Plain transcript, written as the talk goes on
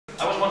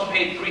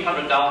paid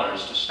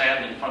 $300 to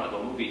stand in front of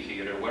a movie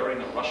theater wearing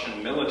a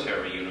Russian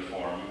military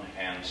uniform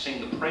and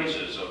sing the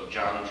praises of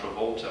John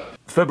Travolta.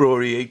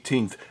 February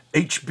 18th,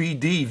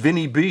 HBD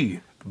Vinnie B.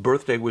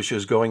 Birthday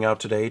wishes going out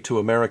today to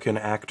American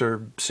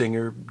actor,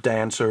 singer,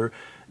 dancer,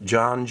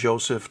 John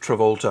Joseph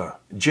Travolta.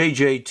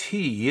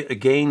 JJT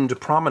gained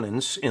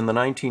prominence in the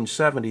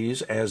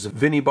 1970s as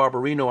Vinnie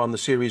Barbarino on the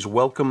series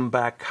Welcome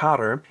Back,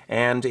 Carr,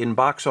 and in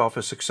box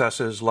office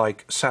successes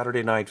like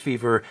Saturday Night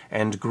Fever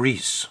and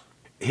Grease.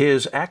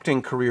 His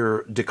acting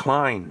career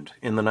declined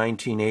in the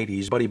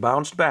 1980s, but he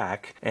bounced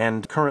back,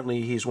 and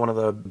currently he's one of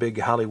the big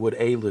Hollywood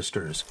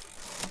A-listers.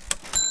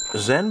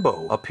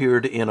 Zenbo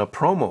appeared in a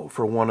promo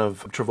for one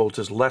of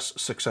Travolta's less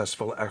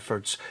successful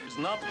efforts. It's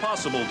not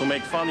possible to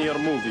make funnier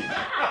movie.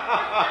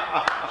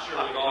 I'm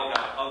sure we've all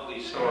got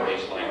ugly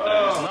stories like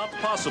that. It's not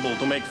possible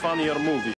to make funnier movie.